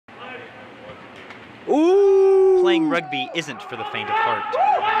Ooh! Playing rugby isn't for the faint of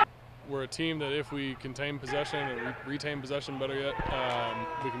heart. We're a team that if we contain possession and retain possession, better yet,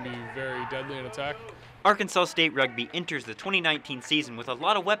 we can be very deadly in attack. Arkansas State Rugby enters the 2019 season with a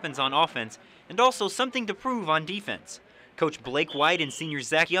lot of weapons on offense and also something to prove on defense. Coach Blake White and senior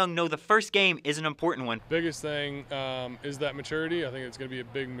Zach Young know the first game is an important one. Biggest thing is that maturity. I think it's going to be a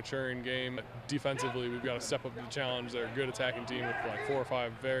big maturing game. Defensively, we've got to step up to the challenge. They're a good attacking team with like 4 or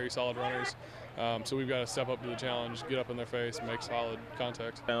 5 very solid runners. So we've got to step up to the challenge, get up in their face, and make solid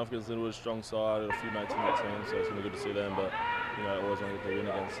contact. Africa's a little strong side, a few mates in that team, so it's going to be good to see them. But I always want to get the win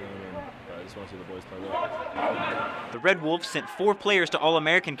against them, and I just want to see the boys play well. The Red Wolves sent 4 players to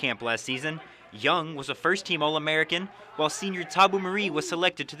All-American camp last season. Young was a first-team All-American, while senior Tabu Marie was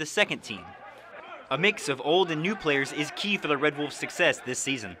selected to the second team. A mix of old and new players is key for the Red Wolves' success this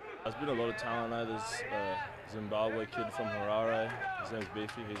season. There's been a lot of talent now. There's a Zimbabwe kid from Harare. His name's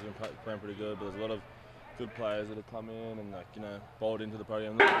Beefy. He's been playing pretty good, but there's a lot of good players that have come in and bowled into the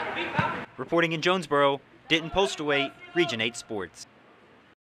podium. Reporting in Jonesboro, Denton Postaway, Region 8 Sports.